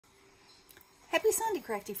Happy Sunday,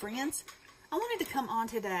 crafty friends. I wanted to come on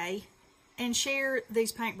today and share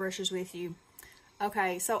these paintbrushes with you.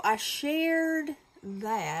 Okay, so I shared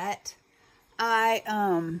that I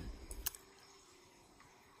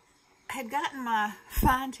had gotten my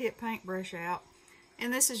fine tip paintbrush out,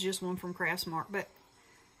 and this is just one from Craftsmart, but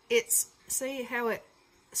it's, see how it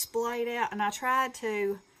splayed out, and I tried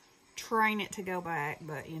to train it to go back,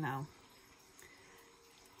 but you know,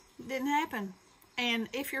 it didn't happen. And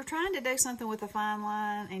if you're trying to do something with a fine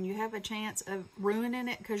line and you have a chance of ruining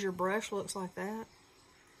it because your brush looks like that,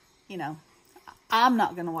 you know, I'm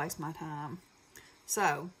not going to waste my time.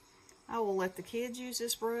 So I will let the kids use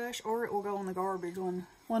this brush, or it will go in the garbage one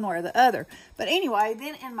way or the other. But anyway,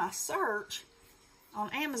 then in my search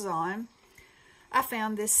on Amazon, I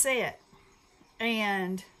found this set.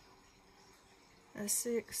 And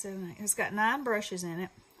 6, 7, 8. It's got 9 brushes in it.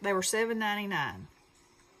 They were $7.99.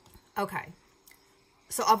 Okay.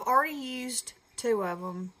 So I've already used 2 of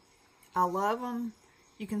them. I love them.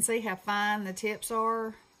 You can see how fine the tips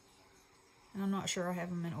are. And I'm not sure I have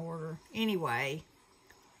them in order. Anyway,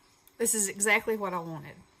 this is exactly what I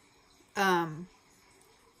wanted.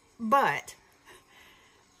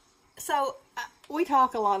 So we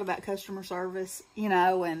talk a lot about customer service, you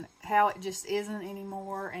know, and how it just isn't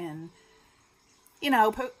anymore. And, you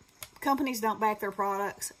know, companies don't back their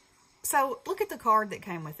products. So look at the card that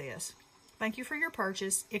came with this. Thank you for your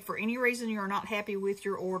purchase. If for any reason you are not happy with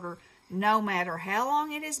your order, no matter how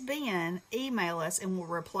long it has been, email us and we'll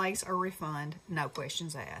replace or refund. No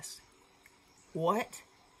questions asked. What?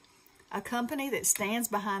 A company that stands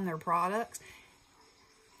behind their products?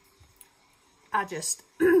 I just,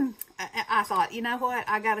 I thought, you know what?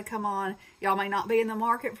 I got to come on. Y'all may not be in the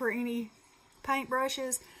market for any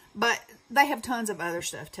paintbrushes, but they have tons of other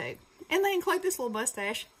stuff too. And they include this little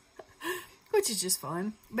mustache, which is just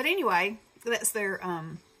fun. But anyway, that's their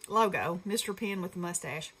logo, MrPen with the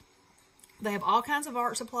mustache. They have all kinds of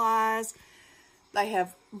art supplies. They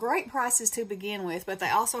have great prices to begin with, but they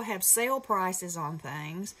also have sale prices on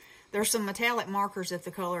things. There's some metallic markers that the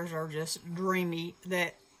colors are just dreamy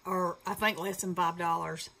that are, I think, less than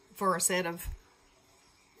 $5 for a set of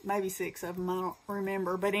maybe 6 of them. I don't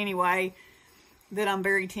remember. But anyway, that I'm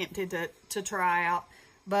very tempted to try out.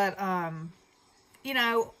 But, you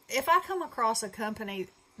know, if I come across a company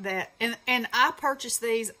that, and I purchase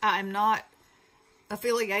these, I'm not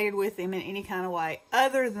affiliated with them in any kind of way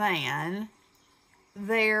other than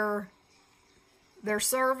their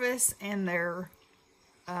service and their,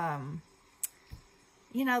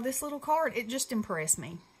 you know, this little card, it just impressed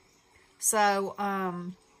me. So,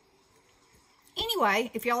 anyway,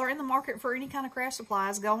 if y'all are in the market for any kind of craft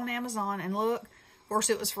supplies, go on Amazon and look. Of course,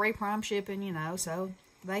 it was free prime shipping, you know, so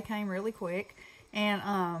they came really quick. And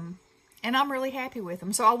I'm really happy with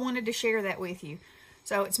them. So I wanted to share that with you.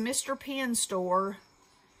 So it's MrPen store.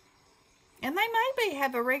 And they maybe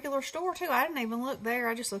have a regular store too. I didn't even look there.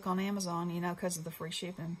 I just look on Amazon, you know, because of the free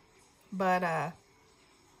shipping. But,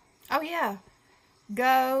 oh yeah,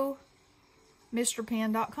 go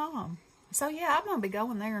MrPen.com. So yeah, I'm going to be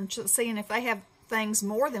going there and seeing if they have things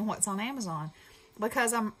more than what's on Amazon.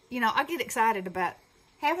 Because you know, I get excited about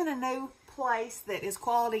having a new place that is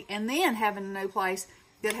quality and then having a new place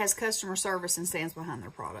that has customer service and stands behind their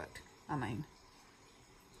product. I mean,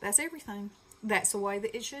 that's everything. That's the way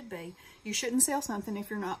that it should be. You shouldn't sell something if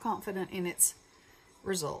you're not confident in its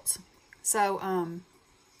results. So,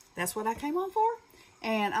 that's what I came on for.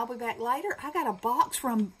 And I'll be back later. I got a box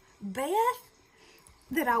from Beth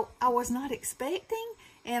that I was not expecting.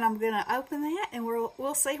 And I'm going to open that and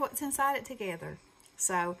we'll see what's inside it together.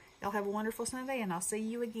 So, y'all have a wonderful Sunday and I'll see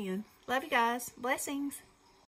you again. Love you guys. Blessings.